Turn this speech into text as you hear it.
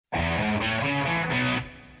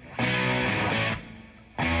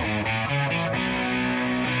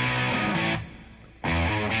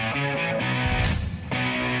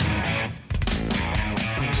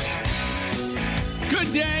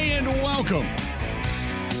welcome.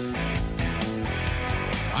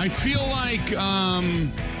 I feel like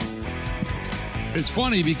it's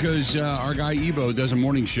funny because our guy Ebo does a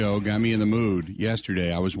morning show, got me in the mood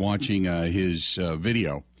yesterday. I was watching his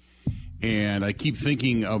video, and I keep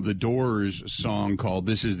thinking of the Doors song called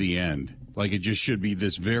This Is the End. Like it just should be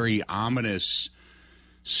this very ominous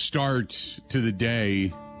start to the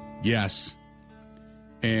day. Yes.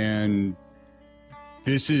 And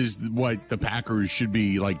this is what the Packers should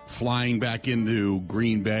be like, flying back into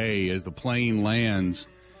Green Bay as the plane lands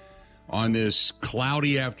on this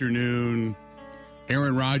cloudy afternoon.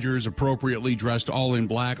 Aaron Rodgers appropriately dressed all in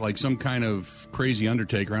black like some kind of crazy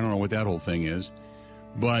Undertaker. I don't know what that whole thing is.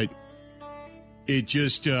 But it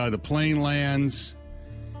just, the plane lands.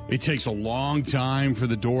 It takes a long time for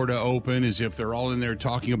the door to open, as if they're all in there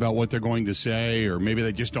talking about what they're going to say, or maybe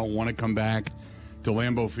they just don't want to come back to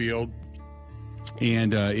Lambeau Field.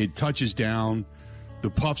 And it touches down, the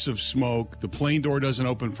puffs of smoke. The plane door doesn't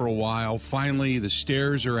open for a while. Finally, the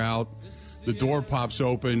stairs are out. The door pops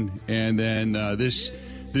open, and then this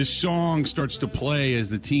song starts to play as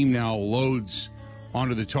the team now loads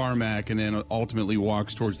onto the tarmac and then ultimately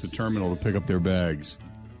walks towards the terminal to pick up their bags.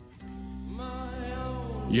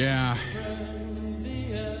 Yeah,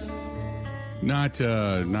 not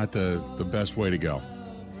the best way to go.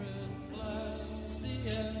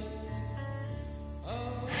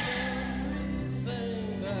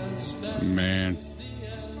 Man.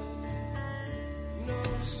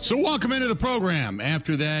 So welcome into the program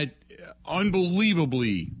after that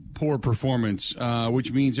unbelievably poor performance,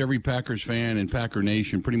 which means every Packers fan in Packer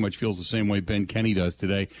Nation pretty much feels the same way Ben Kenny does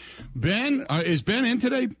today. Ben, is Ben in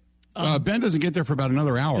today? Ben doesn't get there for about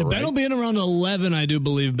another hour, Ben will be in around 11, I do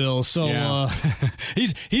believe, Bill. So yeah.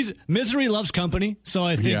 he's misery loves company. So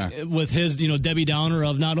I think with his Debbie Downer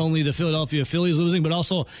of not only the Philadelphia Phillies losing, but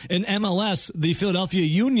also in MLS, the Philadelphia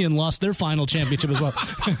Union lost their final championship as well.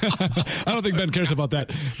 I don't think Ben cares about that,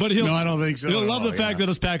 but no, I don't think so. He'll love the fact that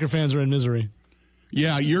us Packer fans are in misery.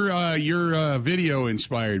 Yeah, your video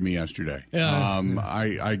inspired me yesterday. Yeah,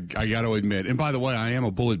 I got to admit, and by the way, I am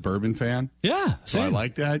a Bullet Bourbon fan. Yeah, same. So I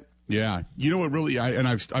like that. Yeah, you know what really,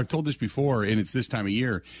 I've told this before, and it's this time of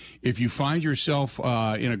year. If you find yourself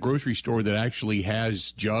in a grocery store that actually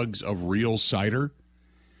has jugs of real cider,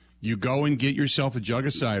 you go and get yourself a jug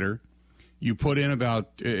of cider. You put in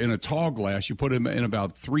a tall glass, you put in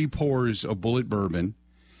about 3 pours of Bullet Bourbon.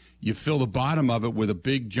 You fill the bottom of it with a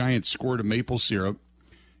big giant squirt of maple syrup.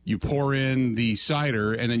 You pour in the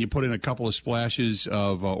cider, and then you put in a couple of splashes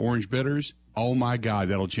of orange bitters. Oh my God,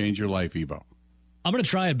 that'll change your life, Ebo. I'm going to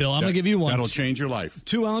try it, Bill. I'm going to give you one. That'll change your life.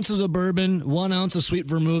 2 ounces of bourbon, 1 ounce of sweet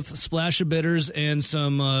vermouth, splash of bitters, and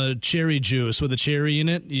some cherry juice with a cherry in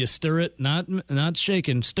it. You stir it, not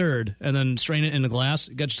shaken, stirred, and then strain it in a glass.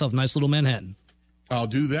 You got yourself a nice little Manhattan. I'll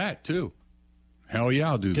do that, too. Hell yeah,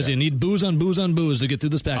 I'll do that. Because you need booze on booze on booze to get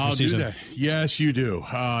through this Packers season. I'll do that. Yes, you do.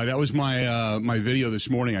 That was my my video this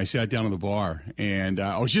morning. I sat down at the bar, and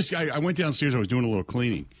I went downstairs. I was doing a little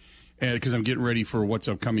cleaning. Because I'm getting ready for what's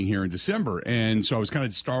upcoming here in December. And so I was kind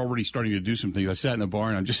of already starting to do some things. I sat in the bar,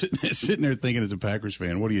 and I'm just sitting there thinking, as a Packers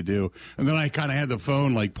fan, what do you do? And then I kind of had the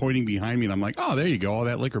phone, like, pointing behind me, and I'm like, oh, there you go, all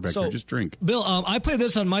that liquor back there. Just drink. Bill, I played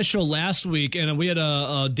this on my show last week, and we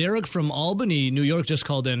had Derek from Albany, New York, just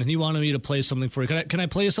called in, and he wanted me to play something for you. Can I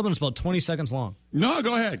play you something that's about 20 seconds long? No,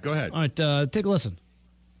 go ahead. Go ahead. All right, take a listen.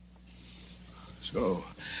 So,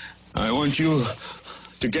 I want you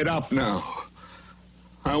to get up now.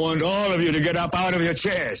 I want all of you to get up out of your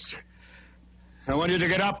chairs. I want you to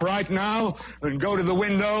get up right now and go to the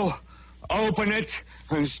window, open it,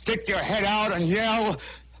 and stick your head out and yell,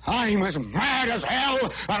 I'm as mad as hell,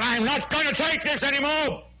 and I'm not going to take this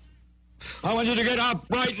anymore. I want you to get up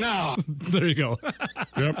right now. There you go.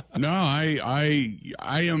 Yep. No, I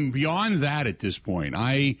am beyond that at this point.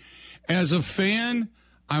 As a fan,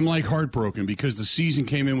 I'm like heartbroken because the season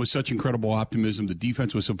came in with such incredible optimism. The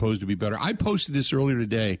defense was supposed to be better. I posted this earlier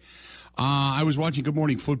today. I was watching Good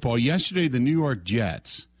Morning Football. Yesterday, the New York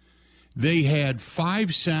Jets, they had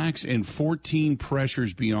 5 sacks and 14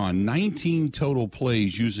 pressures beyond, 19 total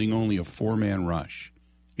plays using only a 4-man rush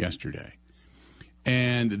yesterday.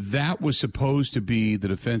 And that was supposed to be the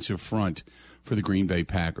defensive front for the Green Bay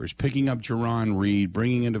Packers, picking up Jerron Reed,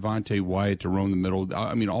 bringing in Devontae Wyatt to roam the middle.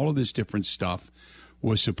 I mean, all of this different stuff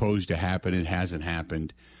was supposed to happen. It hasn't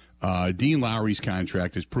happened. Dean Lowry's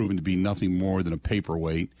contract has proven to be nothing more than a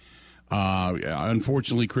paperweight.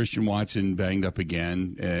 Unfortunately, Christian Watson banged up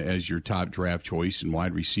again as your top draft choice and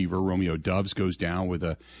wide receiver. Romeo Doubs goes down with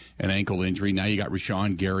an ankle injury. Now you got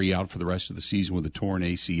Rashawn Gary out for the rest of the season with a torn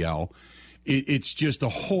ACL. It's just the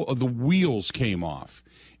wheels came off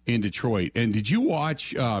in Detroit. And did you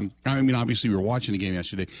watch? Obviously we were watching the game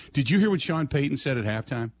yesterday. Did you hear what Sean Payton said at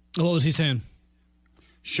halftime? What was he saying?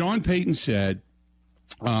 Sean Payton said,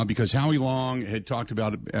 because Howie Long had talked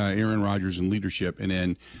about Aaron Rodgers and leadership, and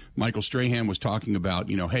then Michael Strahan was talking about,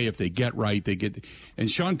 hey, if they get right, they get.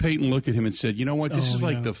 And Sean Payton looked at him and said, you know what? This is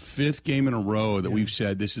like the 5th game in a row that we've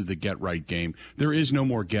said this is the get right game. There is no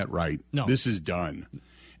more get right. No. This is done.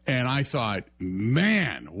 And I thought,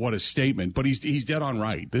 man, what a statement. But he's dead on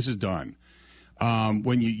right. This is done.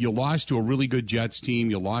 When you lost to a really good Jets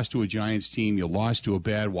team, you lost to a Giants team, you lost to a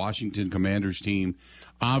bad Washington Commanders team.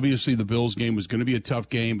 Obviously, the Bills game was going to be a tough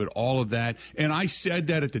game, but all of that, and I said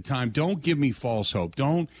that at the time, don't give me false hope.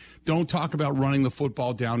 Don't talk about running the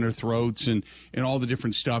football down their throats and all the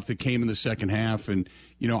different stuff that came in the second half. And,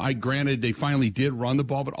 granted, they finally did run the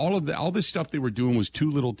ball, but all this stuff they were doing was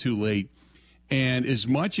too little too late. And as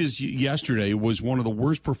much as yesterday was one of the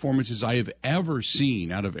worst performances I have ever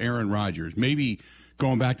seen out of Aaron Rodgers, maybe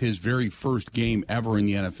going back to his very first game ever in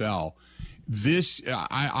the NFL,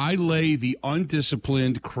 I lay the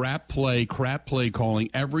undisciplined crap play calling,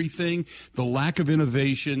 everything, the lack of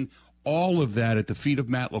innovation, all of that at the feet of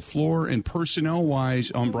Matt LaFleur, and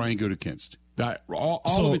personnel-wise on Brian Gutekunst. All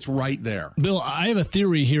of it's right there. Bill, I have a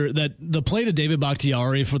theory here that the play to David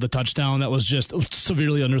Bakhtiari for the touchdown that was just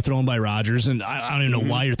severely underthrown by Rodgers, and I don't even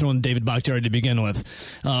know why you're throwing David Bakhtiari to begin with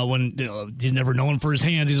when he's never known for his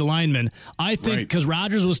hands. He's a lineman. I think because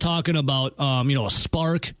Rodgers was talking about a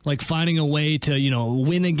spark, like finding a way to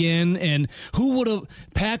win again, and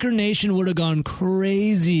Packer Nation would have gone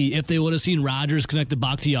crazy if they would have seen Rodgers connect to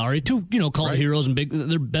Bakhtiari, two cult heroes and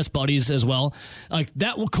they're best buddies as well. Like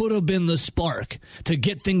that could have been the spark to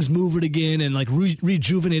get things moving again and like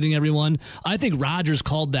rejuvenating everyone. I think Rodgers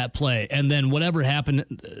called that play, and then whatever happened,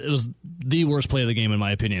 it was the worst play of the game in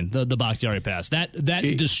my opinion. The Bakhtiari pass that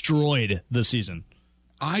destroyed the season.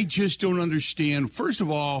 I just don't understand. First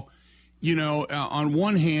of all, on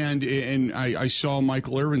one hand, and I saw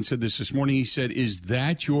Michael Irvin said this morning. He said, "Is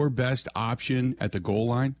that your best option at the goal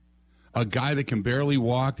line? A guy that can barely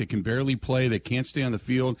walk, that can barely play, that can't stay on the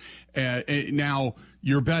field." Now,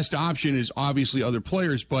 your best option is obviously other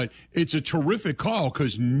players, but it's a terrific call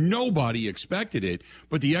because nobody expected it.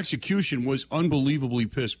 But the execution was unbelievably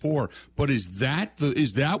piss poor. But is that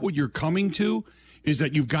what you're coming to? Is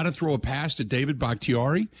that you've got to throw a pass to David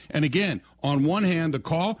Bakhtiari? And again, on one hand, the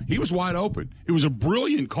call, he was wide open. It was a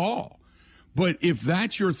brilliant call. But if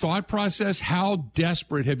that's your thought process, how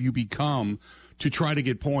desperate have you become to try to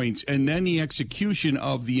get points? And then the execution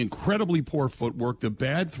of the incredibly poor footwork, the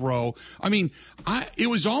bad throw. I mean, it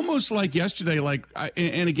was almost like yesterday,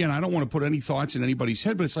 and again, I don't want to put any thoughts in anybody's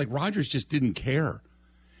head, but it's like Rodgers just didn't care.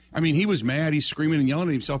 I mean, he was mad. He's screaming and yelling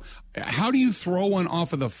at himself. How do you throw one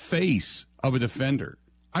off of the face of a defender?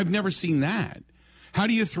 I've never seen that. How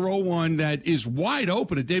do you throw one that is wide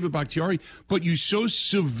open at David Bakhtiari, but you so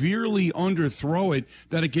severely underthrow it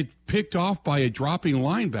that it gets picked off by a dropping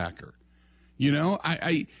linebacker?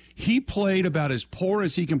 He played about as poor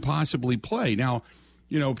as he can possibly play. Now,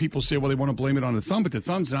 people say, well, they want to blame it on the thumb, but the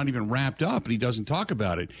thumb's not even wrapped up, and he doesn't talk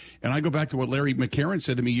about it. And I go back to what Larry McCarron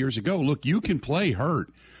said to me years ago. Look, you can play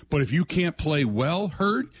hurt, but if you can't play well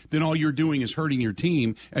hurt, then all you're doing is hurting your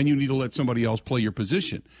team, and you need to let somebody else play your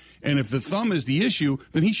position. And if the thumb is the issue,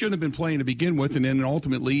 then he shouldn't have been playing to begin with, and then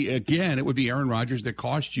ultimately, again, it would be Aaron Rodgers that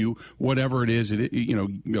cost you whatever it is,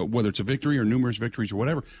 whether it's a victory or numerous victories or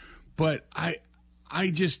whatever. But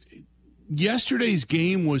yesterday's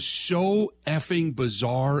game was so effing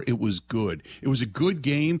bizarre. It was good. It was a good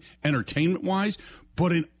game, entertainment-wise,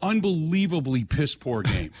 but an unbelievably piss-poor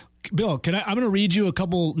game. Bill, I'm going to read you a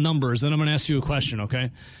couple numbers, then I'm going to ask you a question, okay?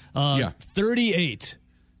 38,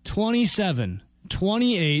 27,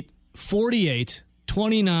 28, 48,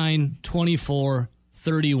 29, 24,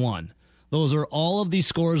 31. Those are all of the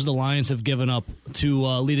scores the Lions have given up to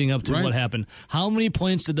leading up to what happened. How many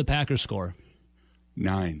points did the Packers score?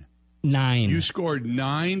 9. 9. You scored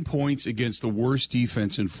 9 points against the worst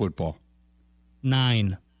defense in football.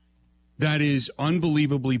 9. That is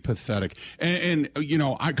unbelievably pathetic. And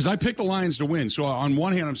because I picked the Lions to win. So on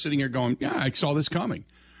one hand, I'm sitting here going, yeah, I saw this coming.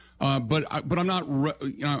 But I'm not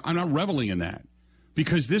I'm not reveling in that.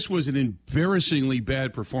 Because this was an embarrassingly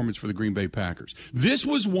bad performance for the Green Bay Packers. This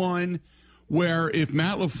was one where if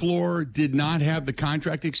Matt LaFleur did not have the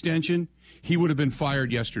contract extension, he would have been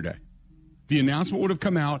fired yesterday. The announcement would have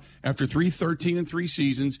come out after 13-3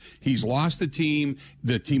 seasons. He's lost the team.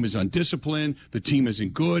 The team is undisciplined. The team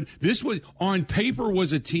isn't good. This was, on paper,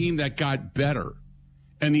 was a team that got better.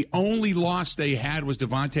 And the only loss they had was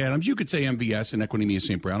Devontae Adams. You could say MVS and Equanimeous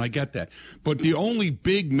St. Brown. I get that. But the only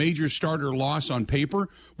big major starter loss on paper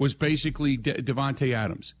was basically Devontae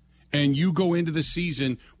Adams. And you go into the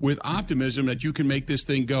season with optimism that you can make this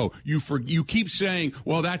thing go. You keep saying,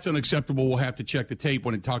 well, that's unacceptable. We'll have to check the tape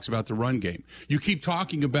when it talks about the run game. You keep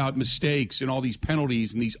talking about mistakes and all these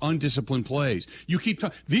penalties and these undisciplined plays.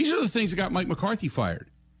 These are the things that got Mike McCarthy fired.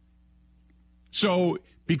 So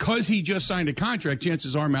because he just signed a contract,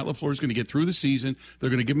 chances are Matt LaFleur is going to get through the season. They're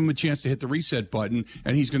going to give him a chance to hit the reset button,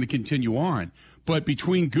 and he's going to continue on. But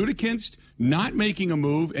between Gutekunst not making a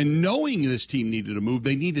move and knowing this team needed a move,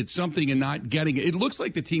 they needed something and not getting it. It looks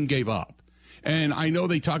like the team gave up. And I know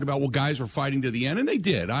they talk about, well, guys were fighting to the end, and they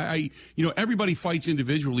did. Everybody fights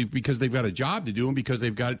individually because they've got a job to do and because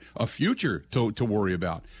they've got a future to worry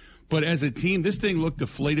about. But as a team, this thing looked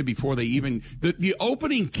deflated before they even the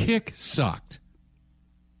opening kick sucked.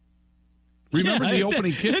 Remember the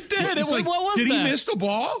opening kick? It did. What was that? Did he miss the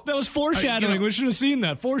ball? That was foreshadowing. We should have seen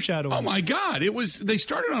that. Foreshadowing. Oh, my God. It was. They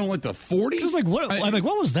started on, the 40s? It was like, what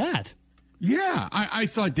was that? Yeah. I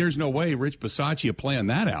thought there's no way Rich Bisaccia planned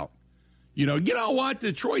that out. You know what?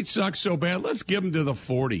 Detroit sucks so bad. Let's give him to the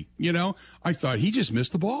 40. I thought he just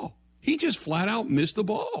missed the ball. He just flat out missed the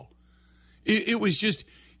ball. It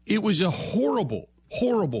was a horrible,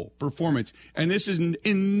 horrible performance. And this is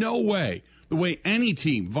in no way the way any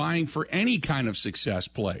team vying for any kind of success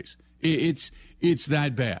plays. It's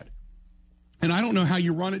that bad. And I don't know how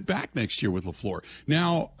you run it back next year with LaFleur.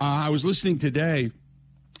 Now, I was listening today,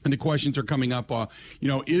 and the questions are coming up.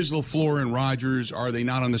 Is LaFleur and Rodgers, are they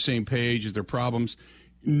not on the same page? Is there problems?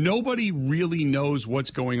 Nobody really knows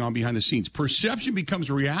what's going on behind the scenes. Perception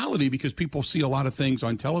becomes reality because people see a lot of things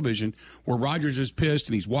on television where Rodgers is pissed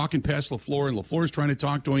and he's walking past LaFleur and LaFleur's trying to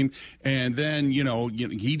talk to him. And then,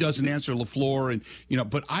 he doesn't answer LaFleur.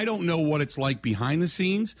 And, but I don't know what it's like behind the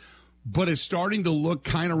scenes, but it's starting to look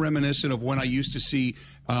kind of reminiscent of when I used to see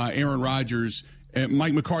Aaron Rodgers. And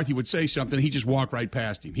Mike McCarthy would say something, he'd just walk right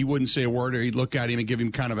past him. He wouldn't say a word, or he'd look at him and give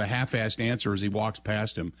him kind of a half-assed answer as he walks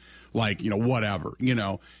past him, like, whatever.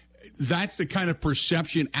 That's the kind of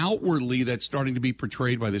perception outwardly that's starting to be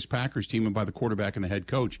portrayed by this Packers team and by the quarterback and the head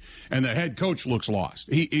coach. And the head coach looks lost.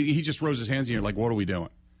 He just throws his hands in the air like, what are we doing?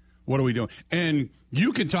 What are we doing? And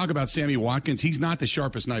you can talk about Sammy Watkins. He's not the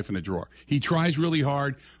sharpest knife in the drawer. He tries really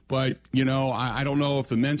hard, but, I don't know if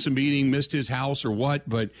the Mensa meeting missed his house or what,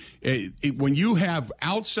 but when you have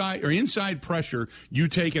outside or inside pressure, you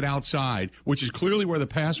take it outside, which is clearly where the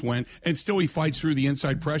pass went, and still he fights through the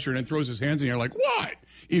inside pressure and then throws his hands in the air like, what?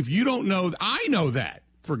 If you don't know, I know that,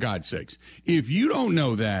 for God's sakes. If you don't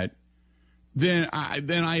know that, then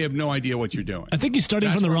I have no idea what you're doing. I think he's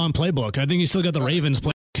starting from the wrong playbook. I think he's still got the Ravens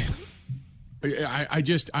playbook. I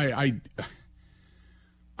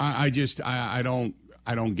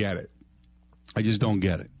don't get it. I just don't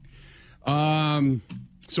get it.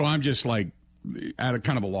 So I'm just like at a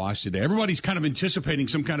kind of a loss today. Everybody's kind of anticipating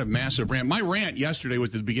some kind of massive rant. My rant yesterday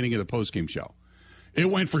was at the beginning of the postgame show. It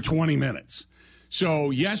went for 20 minutes.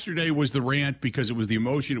 So yesterday was the rant because it was the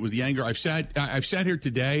emotion, it was the anger. I've sat here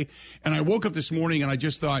today, and I woke up this morning and I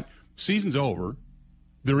just thought, season's over.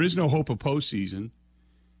 There is no hope of postseason.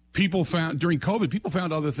 During COVID, people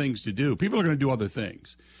found other things to do. People are going to do other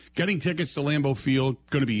things. Getting tickets to Lambeau Field,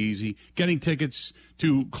 going to be easy. Getting tickets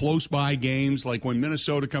to close-by games, like when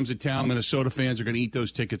Minnesota comes to town, Minnesota fans are going to eat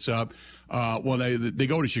those tickets up. They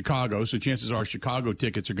go to Chicago, so chances are Chicago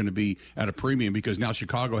tickets are going to be at a premium because now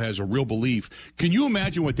Chicago has a real belief. Can you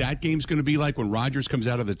imagine what that game's going to be like when Rodgers comes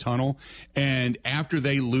out of the tunnel and after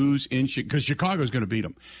they lose because Chicago's going to beat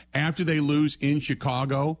them. After they lose in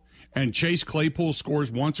Chicago, and Chase Claypool scores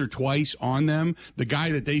once or twice on them, the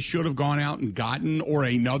guy that they should have gone out and gotten, or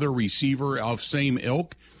another receiver of same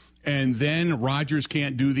ilk, and then Rodgers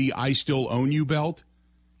can't do the I still own you belt.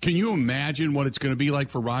 Can you imagine what it's going to be like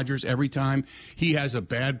for Rodgers every time he has a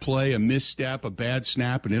bad play, a misstep, a bad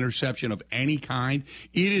snap, an interception of any kind?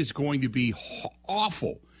 It is going to be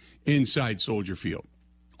awful inside Soldier Field.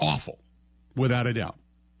 Awful, without a doubt.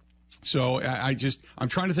 So I'm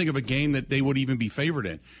trying to think of a game that they would even be favored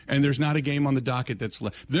in. And there's not a game on the docket that's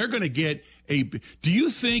left. They're going to get do you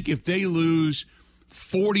think if they lose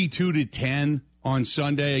 42-10 on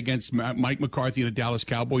Sunday against Mike McCarthy and the Dallas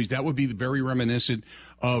Cowboys, that would be very reminiscent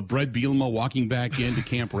of Brett Bielema walking back into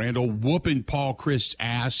Camp Randall, whooping Paul Christ's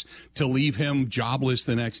ass to leave him jobless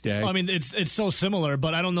the next day? I mean, it's so similar,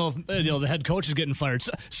 but I don't know if the head coach is getting fired.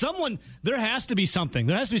 There has to be something.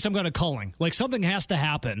 There has to be some kind of culling. Like something has to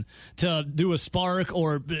happen to do a spark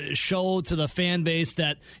or show to the fan base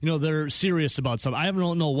that they're serious about something. I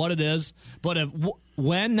don't know what it is, but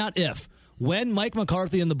when when Mike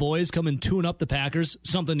McCarthy and the boys come and tune up the Packers,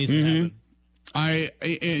 something needs to happen.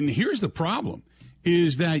 And here's the problem,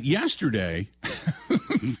 is that yesterday,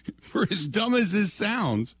 for as dumb as this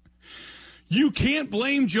sounds, you can't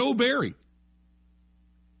blame Joe Barry.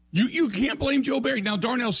 You can't blame Joe Barry. Now,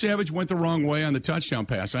 Darnell Savage went the wrong way on the touchdown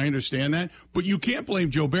pass. I understand that. But you can't blame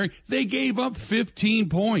Joe Barry. They gave up 15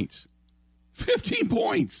 points. 15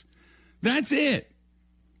 points. That's it.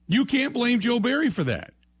 You can't blame Joe Barry for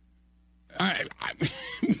that.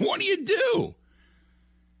 What do you do?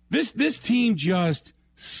 This team just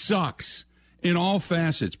sucks in all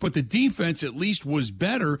facets, but the defense at least was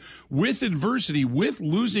better with adversity, with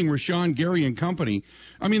losing Rashawn Gary and company.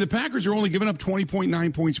 I mean, the Packers are only giving up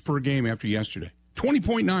 20.9 points per game after yesterday.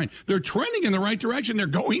 20.9. They're trending in the right direction. They're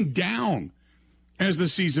going down as the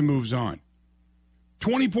season moves on.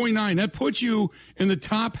 20.9. That puts you in the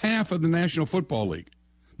top half of the National Football League.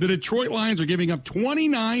 The Detroit Lions are giving up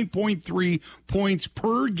 29.3 points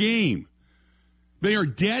per game. They are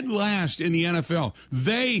dead last in the NFL.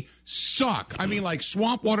 They suck. I mean, like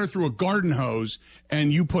swamp water through a garden hose,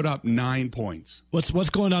 and you put up 9 points. What's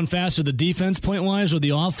going on faster, the defense point wise or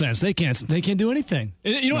the offense? They can't do anything.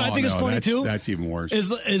 You know what I think is funny too? That's even worse.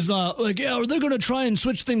 Is like, yeah, they're going to try and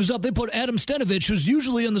switch things up. They put Adam Stenavich, who's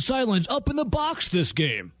usually on the sidelines, up in the box this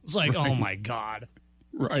game. It's like, right. Oh my God.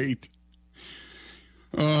 Right.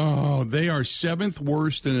 Oh, they are seventh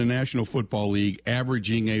worst in the National Football League,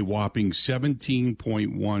 averaging a whopping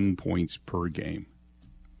 17.1 points per game.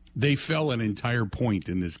 They fell an entire point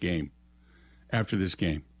in this game after this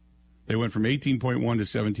game. They went from 18.1 to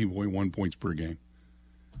 17.1 points per game.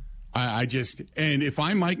 And if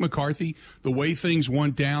I'm Mike McCarthy, the way things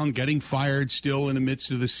went down, getting fired still in the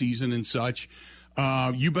midst of the season and such,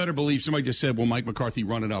 you better believe, somebody just said, will Mike McCarthy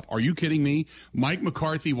run it up? Are you kidding me? Mike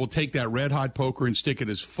McCarthy will take that red-hot poker and stick it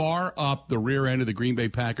as far up the rear end of the Green Bay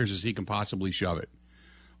Packers as he can possibly shove it.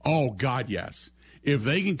 Oh, God, yes. If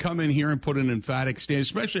they can come in here and put an emphatic stand,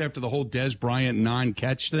 especially after the whole Des Bryant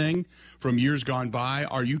non-catch thing from years gone by,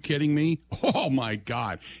 are you kidding me? Oh, my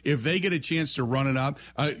God. If they get a chance to run it up,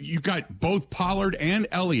 you got both Pollard and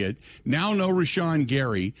Elliott, now no Rashawn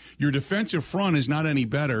Gary. Your defensive front is not any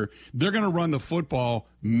better. They're going to run the football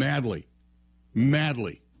madly,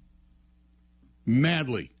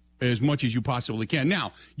 as much as you possibly can.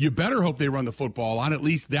 Now, you better hope they run the football on. At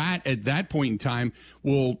least that, at that point in time,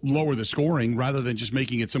 will lower the scoring rather than just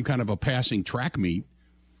making it some kind of a passing track meet.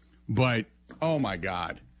 But, oh, my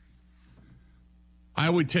God. I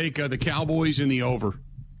would take the Cowboys in the over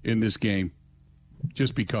in this game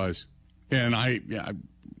just because. And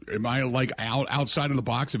am I like outside of the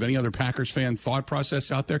box of any other Packers fan thought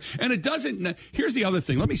process out there? And it doesn't. Here's the other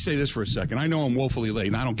thing. Let me say this for a second. I know I'm woefully late,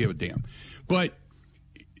 and I don't give a damn. But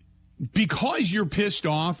because you're pissed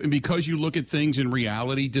off and because you look at things in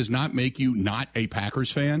reality does not make you not a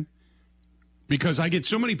Packers fan. Because I get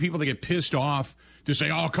so many people that get pissed off to say,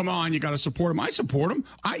 oh, come on, you got to support them. I support them.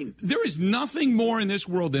 There is nothing more in this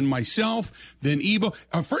world than myself, than Ebo.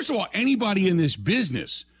 First of all, anybody in this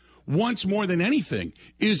business wants more than anything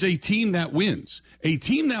is a team that wins. A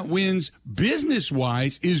team that wins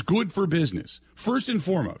business-wise is good for business, first and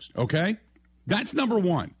foremost, okay? That's number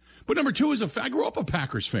one. But number two is I grew up a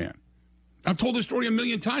Packers fan. I've told this story a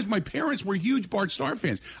million times. My parents were huge Bart Starr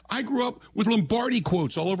fans. I grew up with Lombardi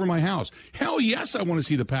quotes all over my house. Hell yes, I want to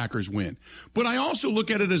see the Packers win. But I also look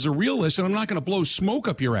at it as a realist, and I'm not going to blow smoke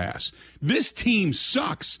up your ass. This team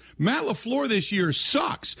sucks. Matt LaFleur this year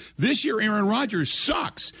sucks. This year, Aaron Rodgers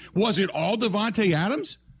sucks. Was it all Davante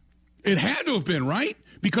Adams? It had to have been, right?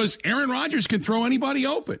 Because Aaron Rodgers can throw anybody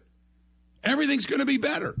open. Everything's going to be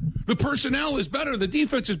better. The personnel is better. The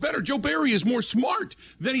defense is better. Joe Barry is more smart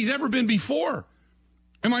than he's ever been before.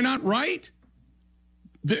 Am I not right?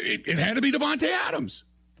 It had to be Davante Adams.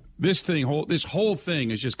 This whole thing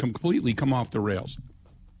has just completely come off the rails.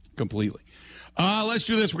 Completely. Let's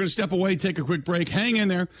do this. We're going to step away, take a quick break. Hang in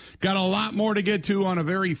there. Got a lot more to get to on a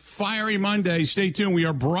very fiery Monday. Stay tuned. We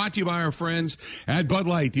are brought to you by our friends at Bud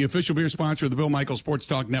Light, the official beer sponsor of the Bill Michaels Sports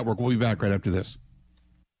Talk Network. We'll be back right after this.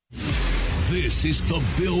 This is the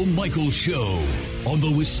Bill Michaels Show on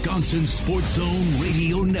the Wisconsin Sports Zone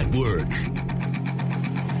Radio Network.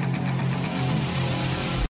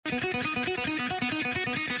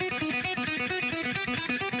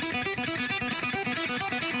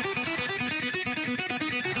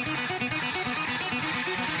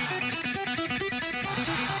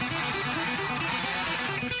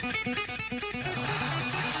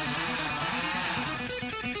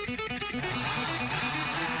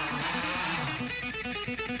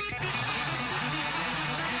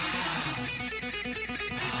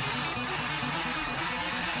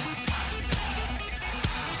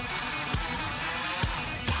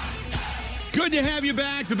 Good to have you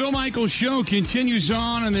back. The Bill Michaels Show continues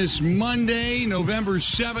on this Monday, November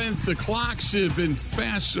 7th. The clocks have been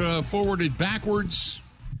fast forwarded backwards,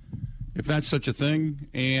 if that's such a thing.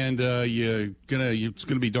 And it's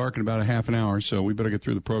gonna be dark in about a half an hour, so we better get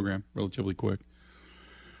through the program relatively quick.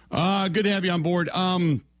 Good to have you on board.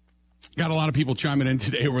 Got a lot of people chiming in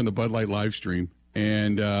today over in the Bud Light live stream,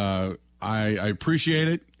 and I appreciate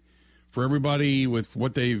it. For everybody with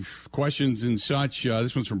what they've questions and such,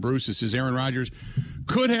 this one's from Bruce. It says Aaron Rodgers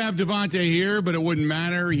could have Devontae here, but it wouldn't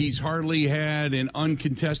matter. He's hardly had an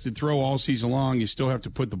uncontested throw all season long. You still have to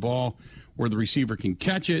put the ball where the receiver can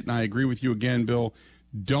catch it. And I agree with you again, Bill.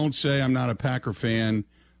 Don't say I'm not a Packer fan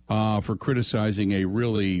for criticizing a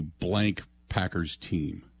really blank Packers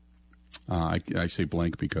team. I say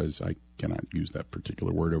blank because I cannot use that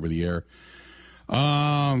particular word over the air.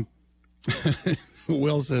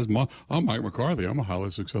 Will says, I'm Mike McCarthy. I'm a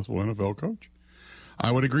highly successful NFL coach.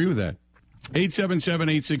 I would agree with that.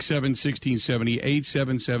 877-867-1670,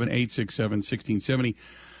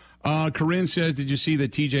 877-867-1670. Corinne says, did you see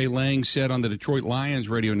that T.J. Lang said on the Detroit Lions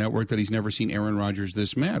radio network that he's never seen Aaron Rodgers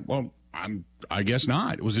this mad? Well, I guess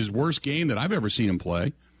not. It was his worst game that I've ever seen him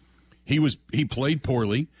play. He played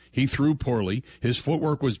poorly. He threw poorly. His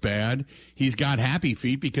footwork was bad. He's got happy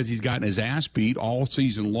feet because he's gotten his ass beat all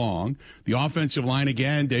season long. The offensive line,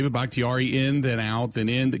 again, David Bakhtiari in, then out, then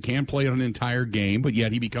in, that can't play an entire game, but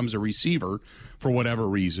yet he becomes a receiver for whatever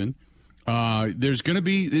reason. This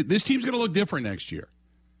team's going to look different next year.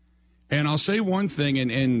 And I'll say one thing,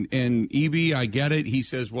 and EB, I get it. He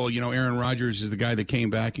says, well, Aaron Rodgers is the guy that came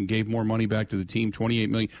back and gave more money back to the team, $28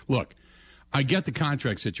 million. Look, I get the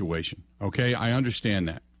contract situation, okay? I understand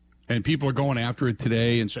that. And people are going after it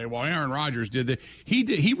today and say, well, Aaron Rodgers did that. He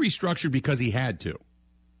restructured because he had to,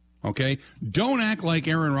 okay? Don't act like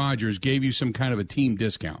Aaron Rodgers gave you some kind of a team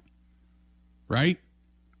discount, right?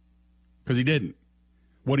 Because he didn't.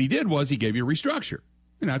 What he did was he gave you a restructure,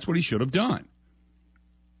 and that's what he should have done.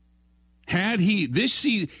 He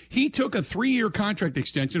took a 3-year contract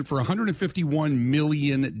extension for $151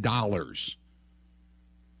 million.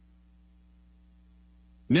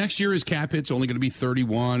 Next year, his cap hit's only going to be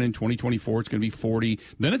 31. In 2024, it's going to be 40.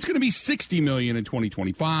 Then it's going to be $60 million in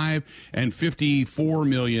 2025 and $54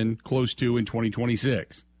 million close to in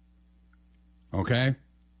 2026. Okay?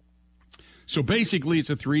 So basically, it's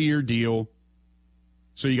a 3-year deal.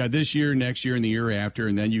 So you got this year, next year, and the year after,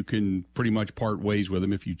 and then you can pretty much part ways with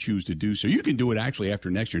him if you choose to do so. You can do it actually after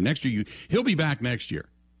next year. Next year, he'll be back next year.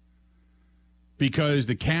 Because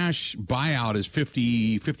the cash buyout is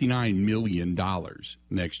 $59 million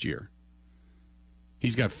next year.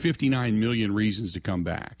 He's got 59 million reasons to come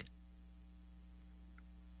back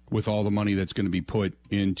with all the money that's going to be put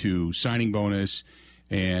into signing bonus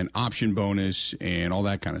and option bonus and all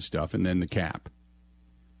that kind of stuff, and then the cap.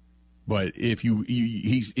 But if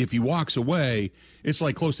he walks away, it's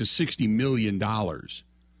like close to $60 million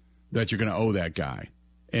that you're going to owe that guy,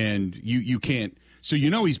 and you can't. So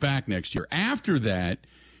he's back next year. After that,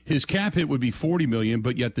 his cap hit would be $40 million,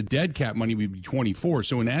 but yet the dead cap money would be $24.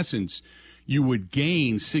 So in essence, you would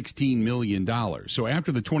gain $16 million. So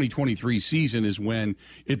after the 2023 season is when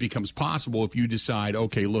it becomes possible if you decide,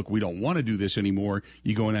 okay, look, we don't want to do this anymore,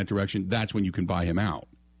 you go in that direction, that's when you can buy him out.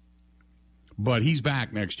 But he's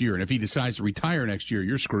back next year, and if he decides to retire next year,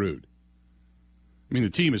 you're screwed. I mean,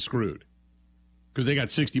 the team is screwed because they got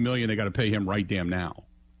 $60 million they got to pay him right damn now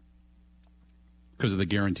because of the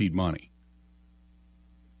guaranteed money.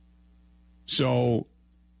 So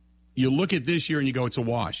you look at this year and you go, it's a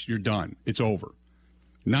wash. You're done. It's over.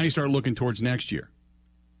 Now you start looking towards next year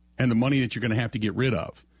and the money that you're going to have to get rid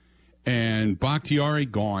of. And Bakhtiari,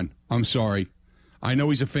 gone. I'm sorry. I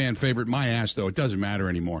know he's a fan favorite. My ass, though, it doesn't matter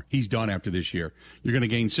anymore. He's done after this year. You're going to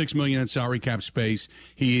gain $6 million in salary cap space.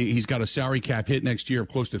 He's got a salary cap hit next year of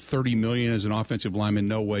close to $30 million as an offensive lineman.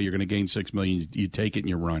 No way you're going to gain $6 million. You take it and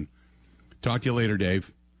you run. Talk to you later,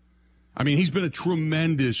 Dave. I mean, he's been a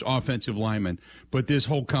tremendous offensive lineman, but this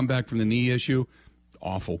whole comeback from the knee issue,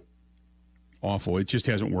 awful. Awful. It just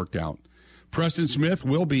hasn't worked out. Preston Smith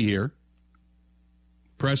will be here.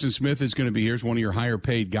 Preston Smith is going to be here as one of your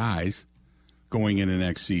higher-paid guys going into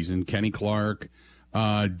next season. Kenny Clark.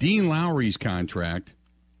 Dean Lowry's contract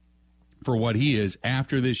for what he is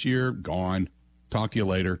after this year, gone. Talk to you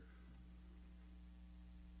later.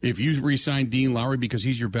 If you re-sign Dean Lowry because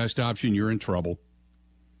he's your best option, you're in trouble.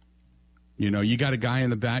 You got a guy in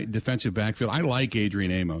the defensive backfield. I like Adrian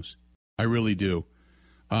Amos. I really do.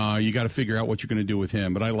 You got to figure out what you're going to do with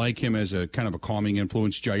him. But I like him as a kind of a calming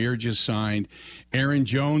influence. Jair just signed. Aaron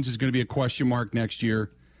Jones is going to be a question mark next year.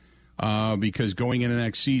 because going into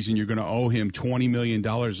next season, you're going to owe him $20 million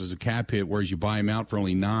as a cap hit, whereas you buy him out for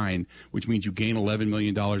only $9 million, which means you gain $11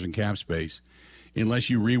 million in cap space. Unless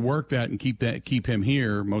you rework that and keep him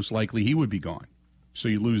here, most likely he would be gone. So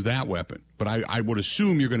you lose that weapon. But I would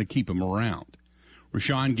assume you're going to keep him around.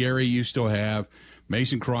 Rashawn Gary you still have.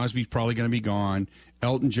 Mason Crosby's probably going to be gone.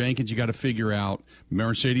 Elton Jenkins you got to figure out.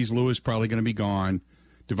 Mercedes Lewis probably going to be gone.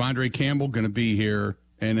 Devondre Campbell going to be here,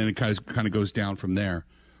 and then it kind of goes down from there.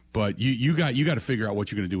 But you got to figure out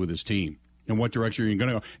what you're going to do with this team and what direction you're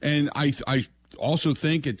going to go. And I also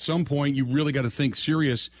think at some point you really got to think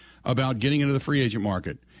serious about getting into the free agent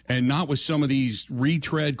market, and not with some of these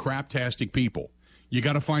retread craptastic people. You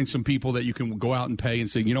got to find some people that you can go out and pay and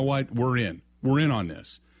say, you know what, we're in on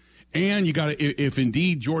this. And you got to, if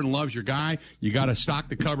indeed Jordan Love's your guy, you got to stock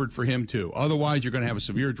the cupboard for him too. Otherwise, you're going to have a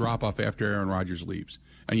severe drop off after Aaron Rodgers leaves,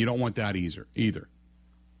 and you don't want that either.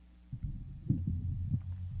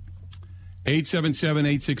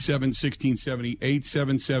 877-867-1670,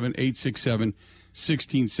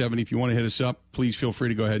 877-867-1670. If you want to hit us up, please feel free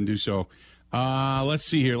to go ahead and do so. Let's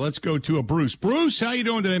see here. Let's go to Bruce. Bruce, how you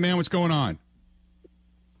doing today, man? What's going on?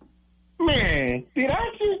 Man, did I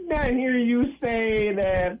just not hear you say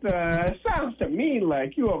that? Sounds to me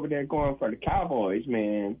like you over there going for the Cowboys,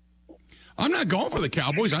 man. I'm not going for the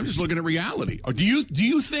Cowboys. I'm just looking at reality. Do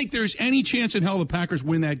you think there's any chance in hell the Packers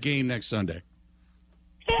win that game next Sunday?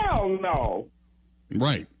 Hell no.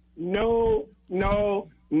 Right. No,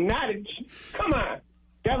 not a. Come on,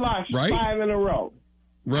 they lost 5 in a row.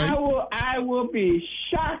 Right. I will be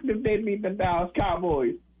shocked if they beat the Dallas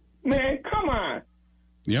Cowboys. Man, come on.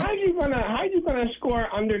 Yep. How you gonna score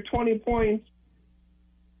under 20 points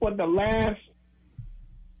for the last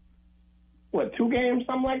 2 games,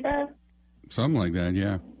 something like that? Something like that,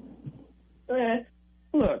 yeah.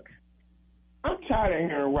 Look, I'm tired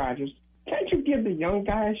of Aaron Rodgers. Can't you give the young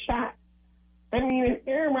guy a shot? I mean, if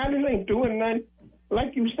Aaron Rodgers ain't doing nothing,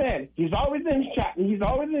 like you said, he's always in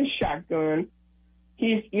shotgun.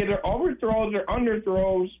 He's either overthrows or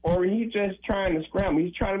underthrows, or he's just trying to scramble.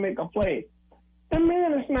 He's trying to make a play. The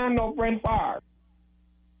man is not no Brett Favre.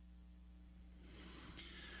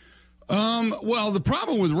 Well, the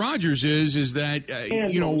problem with Rodgers is that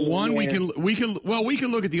we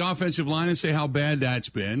can look at the offensive line and say how bad that's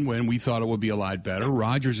been when we thought it would be a lot better.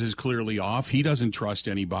 Rodgers is clearly off. He doesn't trust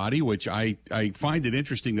anybody, which I find it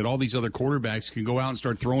interesting that all these other quarterbacks can go out and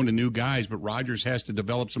start throwing to new guys, but Rodgers has to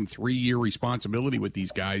develop some 3-year responsibility with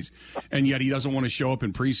these guys, and yet he doesn't want to show up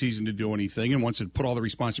in preseason to do anything and wants to put all the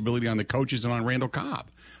responsibility on the coaches and on Randall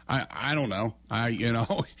Cobb. I don't know. I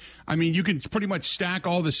mean, you can pretty much stack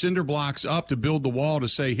all the cinder blocks up to build the wall to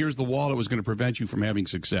say, here's the wall that was going to prevent you from having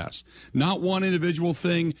success. Not one individual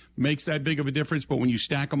thing makes that big of a difference, but when you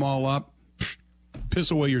stack them all up,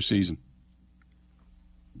 piss away your season.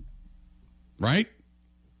 Right?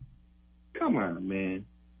 Come on, man.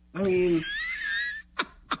 I mean,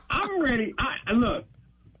 I'm ready. Look,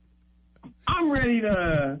 I'm ready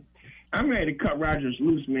to cut Rodgers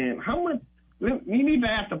loose, man. How much? You need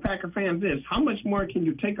to ask the Packer fans this: how much more can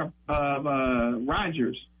you take of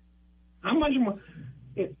Rodgers? How much more?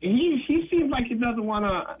 He seems like he doesn't want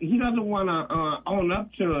to own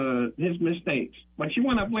up to his mistakes, but you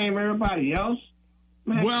want to blame everybody else.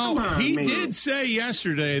 Man, well, he man. did say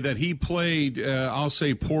yesterday that he played. I'll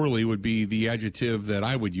say poorly would be the adjective that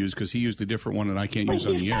I would use because he used a different one that I can't use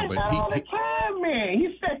on the air. But all the time, man.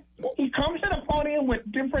 He said he comes to the podium with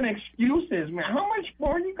different excuses, man. How much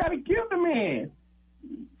more you got to give the man?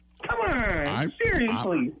 Come on,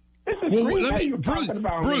 seriously. This is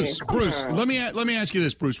Bruce, let me ask you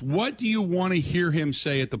this, Bruce. What do you want to hear him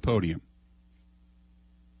say at the podium?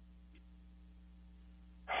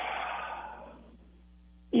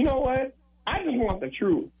 You know what? I just want the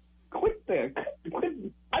truth. I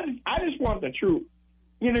just want the truth.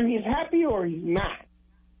 Either he's happy or he's not.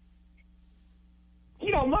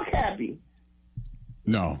 He don't look happy.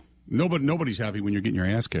 No. Nobody's happy when you're getting your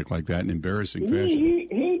ass kicked like that in embarrassing fashion.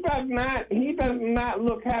 He does not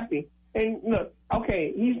look happy. And look,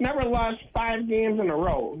 okay, he's never lost 5 games in a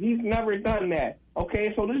row. He's never done that.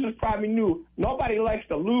 Okay, so this is probably new. Nobody likes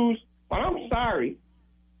to lose, but I'm sorry.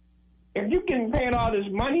 If you're getting paid all this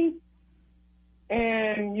money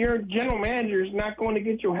and your general manager is not going to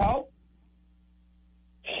get you help,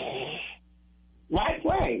 why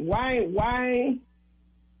play? Why?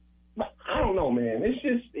 I don't know, man. It's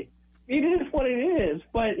just, it is what it is.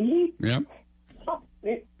 But it's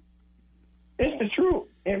the truth.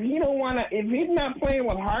 If he's not playing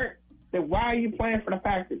with heart, then why are you playing for the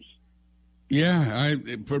Packers? Yeah,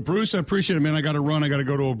 Bruce, I appreciate it, man. I got to run. I got to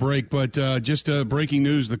go to a break. But just breaking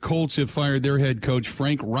news, the Colts have fired their head coach.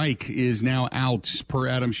 Frank Reich is now out, per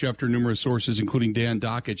Adam Schefter. Numerous sources, including Dan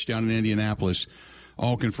Dockich down in Indianapolis,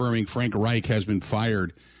 all confirming Frank Reich has been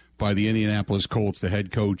fired by the Indianapolis Colts. The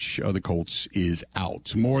head coach of the Colts is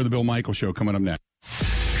out. More of the Bill Michaels Show coming up next.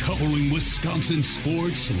 Covering Wisconsin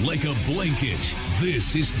sports like a blanket,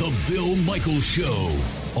 this is the Bill Michaels Show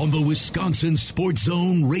on the Wisconsin Sports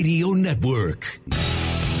Zone Radio Network.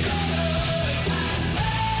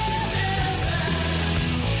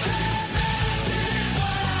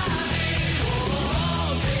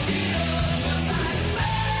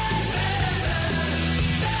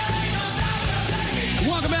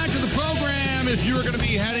 Welcome back to the program. If you're going to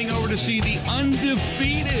be heading over to see the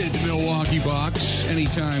undefeated Milwaukee Bucks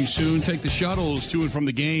anytime soon, take the shuttles to and from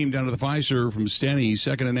the game down to the Fiserv from Steny,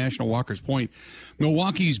 second and National Walker's Point.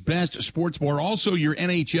 Milwaukee's best sports bar, also your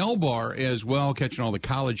NHL bar as well, catching all the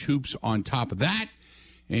college hoops on top of that.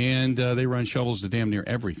 And they run shuttles to damn near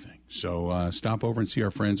everything. So stop over and see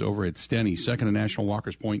our friends over at Steny, second and National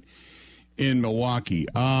Walker's Point in Milwaukee.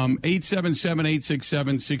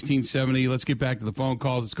 877-867-1670. Let's get back to the phone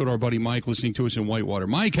calls. Let's go to our buddy Mike listening to us in Whitewater.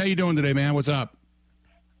 Mike, how you doing today, man? What's up?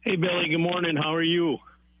 Hey, Billy. Good morning. How are you?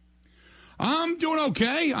 I'm doing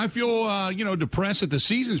okay. I feel, depressed that the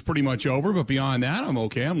season's pretty much over, but beyond that, I'm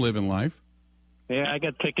okay. I'm living life. Yeah, I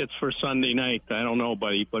got tickets for Sunday night. I don't know,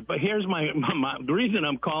 buddy. But here's the reason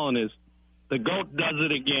I'm calling is the GOAT does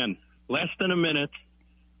it again. Less than a minute,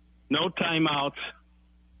 no timeouts,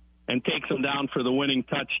 and takes them down for the winning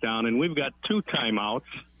touchdown. And we've got 2 timeouts,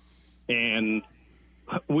 and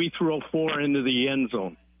we throw 4 into the end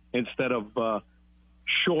zone instead of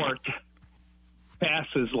short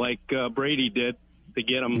passes like Brady did to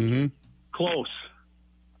get them close.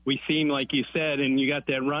 We seem, like you said, and you got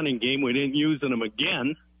that running game, we didn't use them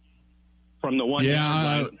again from the one.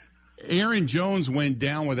 Yeah, Aaron Jones went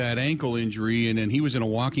down with that ankle injury, and then he was in a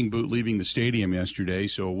walking boot leaving the stadium yesterday,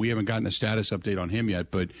 so we haven't gotten a status update on him yet.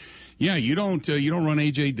 But, yeah, you don't run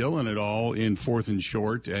A.J. Dillon at all in 4th and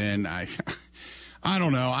short, and I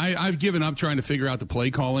don't know. I've given up trying to figure out the play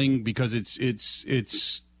calling because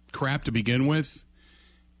it's crap to begin with.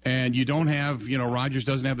 And you don't have, Rodgers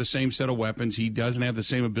doesn't have the same set of weapons. He doesn't have the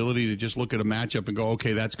same ability to just look at a matchup and go,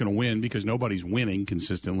 okay, that's going to win, because nobody's winning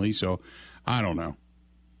consistently. So I don't know.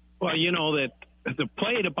 Well, that the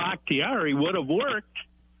play to Bakhtiari would have worked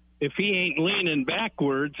if he ain't leaning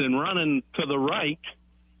backwards and running to the right.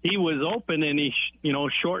 He was open and he,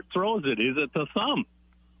 short throws it. Is it the thumb?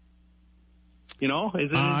 Is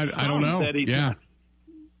it I don't know. Yeah.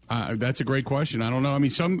 That's a great question. I don't know. I mean,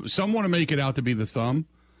 some want to make it out to be the thumb.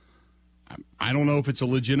 I don't know if it's a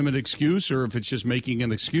legitimate excuse or if it's just making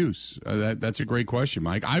an excuse. That's a great question,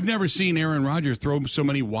 Mike. I've never seen Aaron Rodgers throw so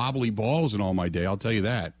many wobbly balls in all my day. I'll tell you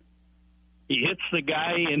that. He hits the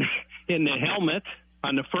guy in the helmet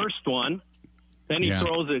on the first one. Then he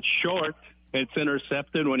throws it short. It's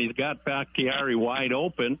intercepted when he's got Bakhtiari wide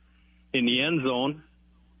open in the end zone.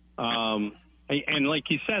 And like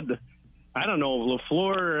you said, I don't know,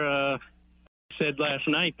 LaFleur said last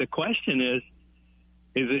night, the question is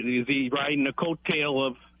he riding the coattail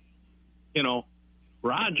of,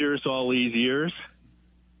 Rodgers all these years?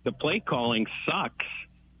 The play calling sucks.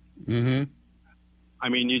 Mm-hmm. I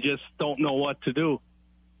mean, you just don't know what to do.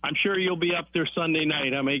 I'm sure you'll be up there Sunday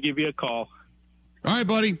night. I may give you a call. All right,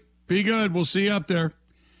 buddy. Be good. We'll see you up there.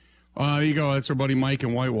 There you go. That's our buddy Mike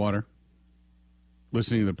in Whitewater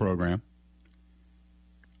listening to the program.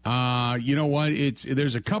 You know what?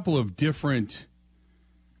 There's a couple of different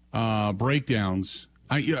breakdowns.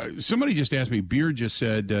 Somebody just asked me, Beard just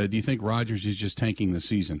said, do you think Rodgers is just tanking the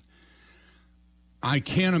season? I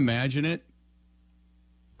can't imagine it.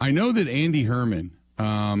 I know that Andy Herman,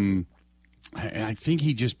 I think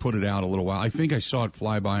he just put it out a little while. I think I saw it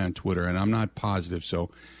fly by on Twitter, and I'm not positive, so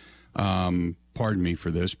pardon me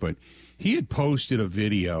for this, but he had posted a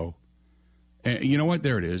video. And you know what?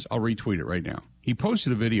 There it is. I'll retweet it right now. He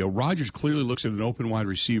posted a video. Rodgers clearly looks at an open wide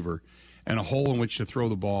receiver and a hole in which to throw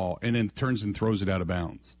the ball, and then turns and throws it out of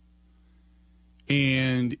bounds.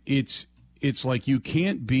 And it's like you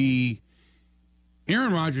can't be –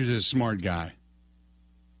 Aaron Rodgers is a smart guy.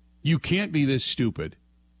 You can't be this stupid.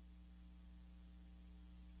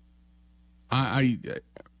 I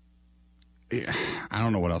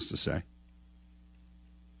don't know what else to say.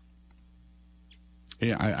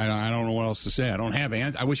 Yeah, I don't know what else to say. I don't have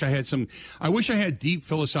answers. I wish I had deep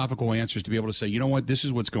philosophical answers to be able to say, you know what, this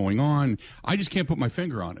is what's going on. I just can't put my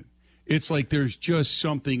finger on it. It's like there's just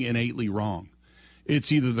something innately wrong.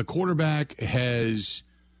 It's either the quarterback has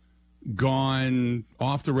gone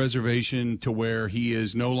off the reservation to where he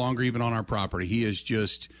is no longer even on our property. He is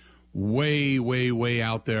just way, way, way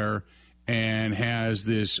out there and has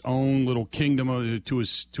this own little kingdom to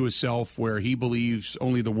himself where he believes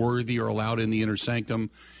only the worthy are allowed in the inner sanctum.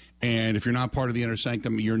 And if you're not part of the inner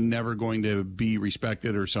sanctum, you're never going to be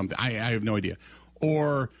respected or something. I have no idea.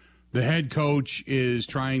 Or the head coach is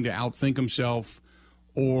trying to outthink himself,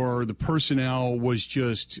 or the personnel was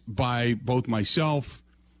just, by both myself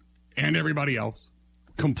and everybody else,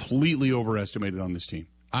 completely overestimated on this team.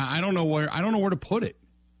 I don't know where to put it.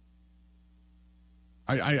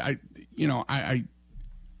 I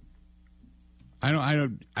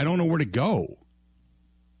don't know where to go.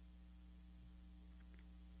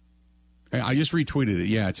 I just retweeted it.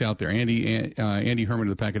 Yeah, it's out there. Andy Herman of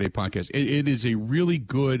the Pack a Day podcast. It is a really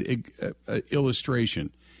good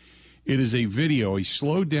illustration. It is a video, a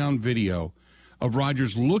slowed down video of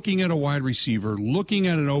Rodgers looking at a wide receiver, looking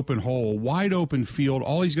at an open hole, wide open field.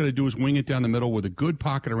 All he's got to do is wing it down the middle with a good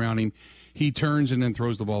pocket around him. He turns and then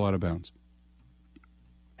throws the ball out of bounds.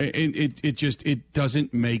 And it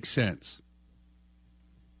doesn't make sense.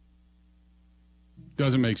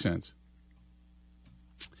 Doesn't make sense.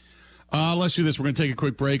 Let's do this. We're going to take a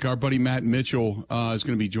quick break. Our buddy Matt Mitchell is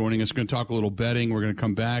going to be joining us. We're going to talk a little betting. We're going to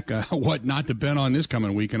come back. What not to bet on this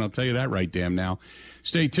coming weekend, I'll tell you that right damn now.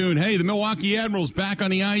 Stay tuned. Hey, the Milwaukee Admirals back on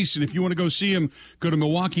the ice, and if you want to go see them, go to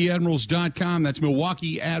MilwaukeeAdmirals.com. That's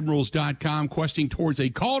MilwaukeeAdmirals.com, questing towards a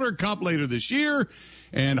Calder Cup later this year,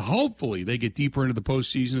 and hopefully they get deeper into the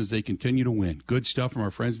postseason as they continue to win. Good stuff from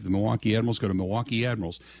our friends at the Milwaukee Admirals. Go to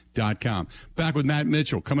MilwaukeeAdmirals.com. Back with Matt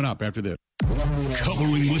Mitchell coming up after this.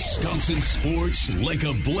 Covering Wisconsin sports like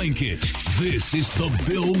a blanket. This is the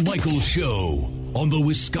Bill Michaels Show on the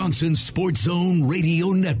Wisconsin Sports Zone Radio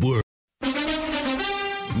Network.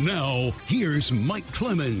 Now, here's Mike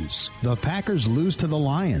Clemens. The Packers lose to the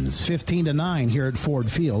Lions 15-9 here at Ford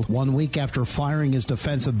Field. 1 week after firing his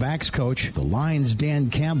defensive backs coach, the Lions' Dan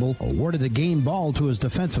Campbell awarded the game ball to his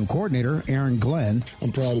defensive coordinator, Aaron Glenn.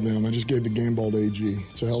 I'm proud of them. I just gave the game ball to AG.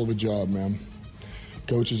 It's a hell of a job, man.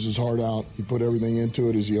 Coaches his heart out. He put everything into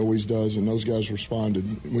it as he always does, and those guys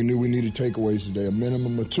responded. We knew we needed takeaways today. A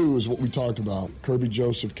minimum of 2 is what we talked about. Kirby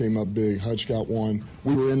Joseph came up big. Hutch got 1.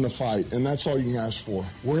 We were in the fight, and that's all you can ask for.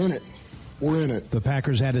 We're in it. We're in it. The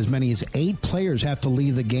Packers had as many as 8 players have to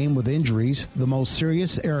leave the game with injuries. The most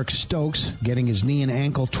serious, Eric Stokes, getting his knee and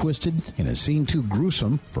ankle twisted in a scene too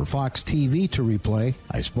gruesome for Fox TV to replay.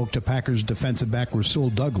 I spoke to Packers defensive back Rasul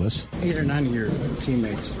Douglas. 8 or 9 of your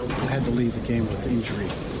teammates had to leave the game with injury.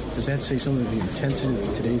 Does that say something of the intensity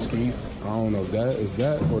of today's game? I don't know if that is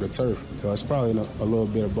that or the turf. So it's probably a little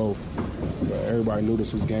bit of both. But everybody knew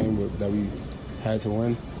this was a game that we had to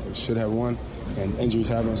win, or should have won. And injuries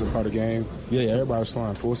happen as a part of the game. Yeah, everybody was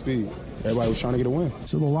flying full speed. Everybody was trying to get a win.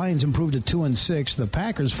 So the Lions improved to 2-6. The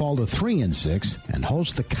Packers fall to 3-6 and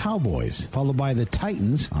host the Cowboys, followed by the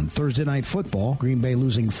Titans on Thursday Night Football. Green Bay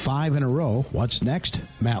losing 5 in a row. What's next?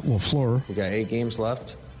 Matt LaFleur. We got 8 games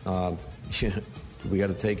left. We got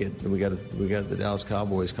to take it. We got the Dallas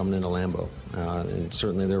Cowboys coming into Lambeau, and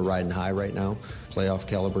certainly they're riding high right now. Playoff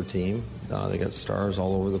caliber team. They got stars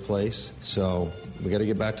all over the place. So we got to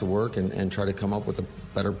get back to work and try to come up with a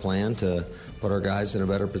better plan to put our guys in a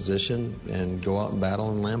better position and go out and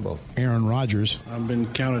battle in Lambeau. Aaron Rodgers. I've been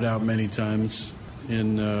counted out many times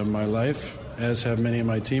in my life, as have many of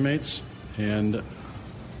my teammates, and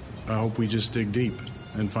I hope we just dig deep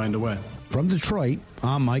and find a way. From Detroit,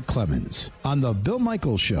 I'm Mike Clemens on the Bill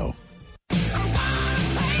Michaels Show.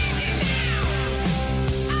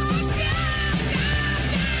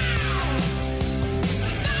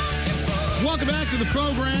 Welcome back to the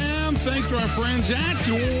program. Thanks to our friends at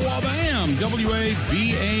Wabam,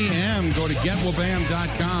 W-A-B-A-M. Go to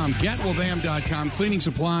GetWabam.com. GetWabam.com. Cleaning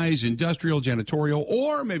supplies, industrial, janitorial,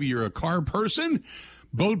 or maybe you're a car person,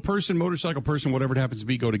 boat person, motorcycle person, whatever it happens to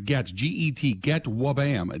be. Go to G-E-T,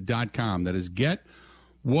 GetWabam.com. That is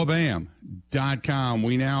GetWabam.com.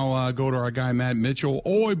 We now go to our guy, Matt Mitchell.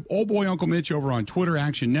 Old boy Uncle Mitch over on Twitter,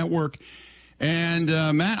 Action Network. And,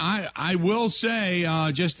 Matt, I will say,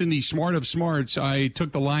 just in the smart of smarts, I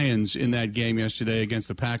took the Lions in that game yesterday against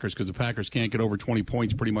the Packers because the Packers can't get over 20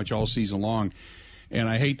 points pretty much all season long. And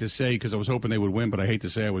I hate to say, because I was hoping they would win, but I hate to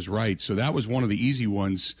say I was right. So that was one of the easy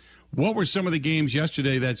ones. What were some of the games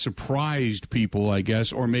yesterday that surprised people, I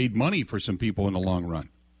guess, or made money for some people in the long run?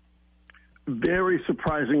 Very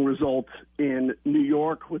surprising result in New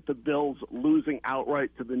York with the Bills losing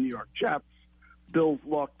outright to the New York Jets. Bills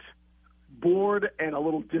looked bored and a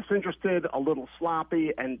little disinterested, a little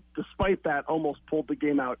sloppy, and despite that, almost pulled the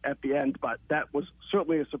game out at the end. But that was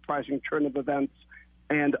certainly a surprising turn of events.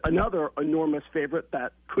 And another enormous favorite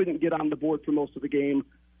that couldn't get on the board for most of the game,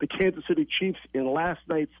 the Kansas City Chiefs in last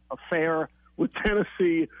night's affair with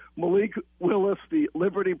Tennessee. Malik Willis, the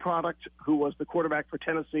Liberty product, who was the quarterback for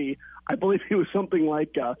Tennessee, I believe he was something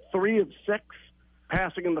like 3 of 6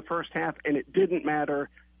 passing in the first half, and it didn't matter.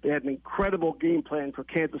 They had an incredible game plan for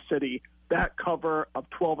Kansas City. That cover of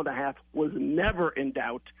 12.5 was never in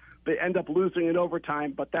doubt. They end up losing in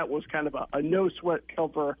overtime, but that was kind of a no-sweat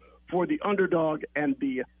cover for the underdog, and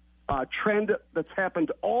the trend that's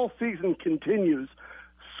happened all season continues.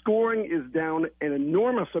 Scoring is down an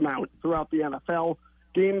enormous amount throughout the NFL.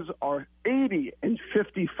 Games are 80 and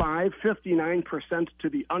 55, 59% to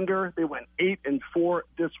the under. They went 8-4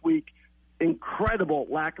 this week. Incredible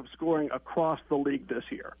lack of scoring across the league this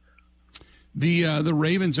year. The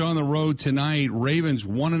Ravens on the road tonight. Ravens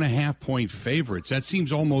 1.5-point favorites. That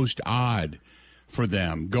seems almost odd for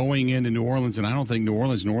them going into New Orleans, and I don't think New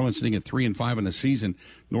Orleans sitting at 3-5 in the season.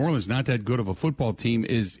 New Orleans not that good of a football team.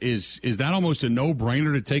 Is that almost a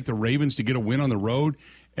no-brainer to take the Ravens to get a win on the road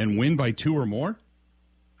and win by 2 or more?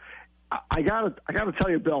 I gotta tell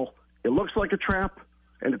you, Bill, it looks like a trap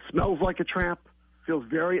and it smells like a trap. Feels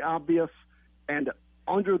very obvious, and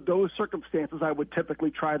under those circumstances, I would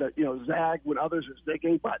typically try to zag when others are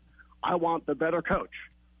zigging. But I want the better coach,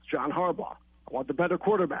 it's John Harbaugh. I want the better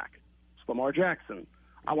quarterback, Lamar Jackson.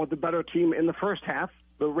 I want the better team in the first half.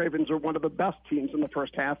 The Ravens are one of the best teams in the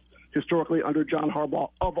first half historically under John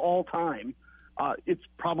Harbaugh of all time. It's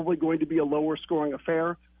probably going to be a lower scoring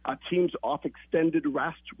affair. Teams off extended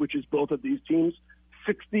rest, which is both of these teams,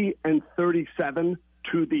 60 and 37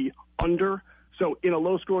 to the under. So in a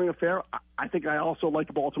low scoring affair, I think I also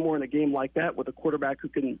like Baltimore in a game like that with a quarterback who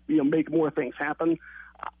can make more things happen.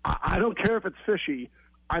 I don't care if it's fishy.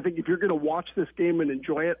 I think if you're going to watch this game and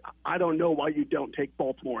enjoy it, I don't know why you don't take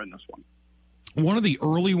Baltimore in this one. One of the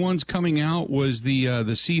early ones coming out was the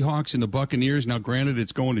Seahawks and the Buccaneers. Now, granted,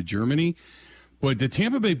 it's going to Germany, but the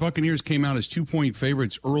Tampa Bay Buccaneers came out as 2-point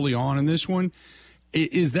favorites early on in this one.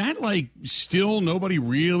 Is that still nobody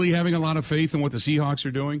really having a lot of faith in what the Seahawks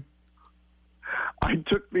are doing? I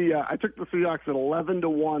took the Seahawks at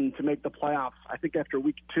 11-1 to make the playoffs. I think after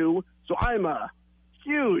week 2. So I'm a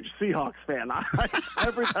huge Seahawks fan.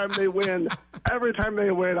 Every time they win,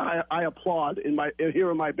 I applaud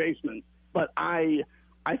here in my basement. But I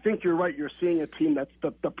think you're right. You're seeing a team that's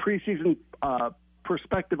the preseason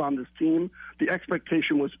perspective on this team. The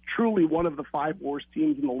expectation was truly one of the 5 worst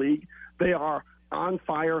teams in the league. They are on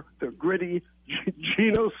fire. They're gritty.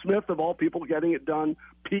 Geno Smith, of all people, getting it done.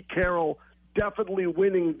 Pete Carroll definitely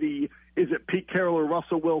winning is it Pete Carroll or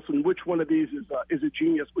Russell Wilson? Which one of these is a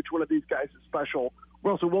genius? Which one of these guys is special?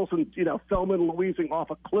 Russell Wilson, Thelma and Louising off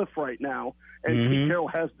a cliff right now, and Pete Carroll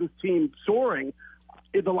has this team soaring.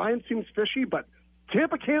 The Lions seems fishy, but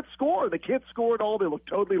Tampa can't score. They can't score at all. They look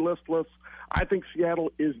totally listless. I think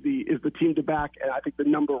Seattle is the team to back, and I think the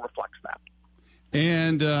number reflects that.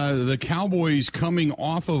 And the Cowboys coming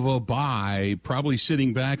off of a bye, probably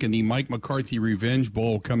sitting back in the Mike McCarthy Revenge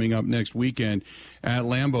Bowl coming up next weekend at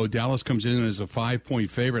Lambeau. Dallas comes in as a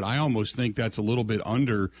 5-point favorite. I almost think that's a little bit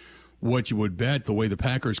under what you would bet, the way the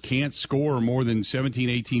Packers can't score more than 17,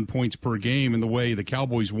 18 points per game, and the way the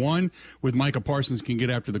Cowboys, 1, with Micah Parsons can get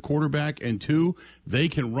after the quarterback, and 2, they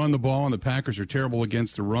can run the ball, and the Packers are terrible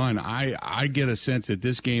against the run. I get a sense that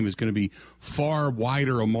this game is going to be far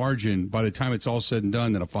wider a margin by the time it's all said and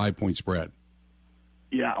done than a 5-point spread.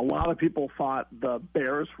 Yeah, a lot of people thought the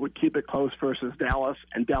Bears would keep it close versus Dallas,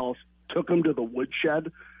 and Dallas took them to the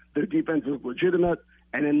woodshed. Their defense is legitimate.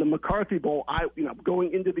 And in the McCarthy Bowl,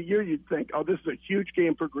 going into the year, you'd think, this is a huge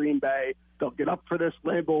game for Green Bay. They'll get up for this.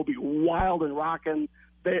 Lambeau will be wild and rocking.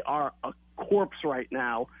 They are a corpse right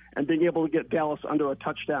now, and being able to get Dallas under a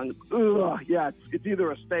touchdown, it's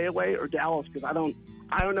either a stay away or Dallas, because I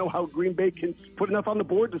don't know how Green Bay can put enough on the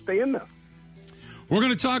board to stay in this. We're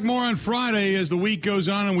going to talk more on Friday as the week goes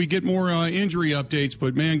on and we get more injury updates.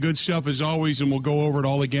 But, man, good stuff as always, and we'll go over it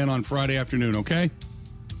all again on Friday afternoon, okay?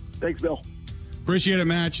 Thanks, Bill. Appreciate it,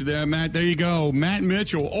 Matt. There you go. Matt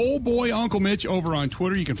Mitchell, old boy Uncle Mitch, over on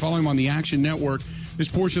Twitter. You can follow him on the Action Network. This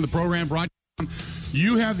portion of the program brought to you.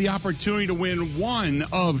 You have the opportunity to win one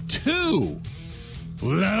of 2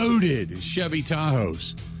 loaded Chevy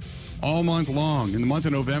Tahoes all month long. In the month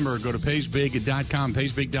of November, go to paysbig.com,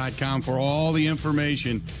 paysbig.com for all the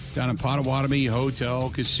information down in Potawatomi Hotel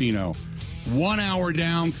Casino. 1 hour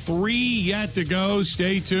down, 3 yet to go.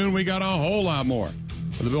 Stay tuned. We got a whole lot more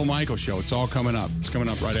for the Bill Michaels Show. It's all coming up. It's coming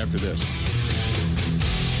up right after this.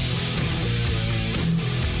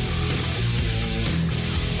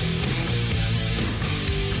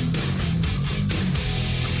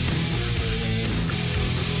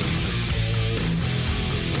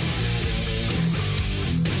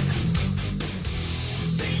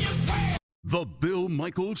 The Bill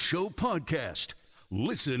Michaels Show podcast.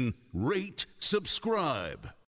 Listen, rate, subscribe.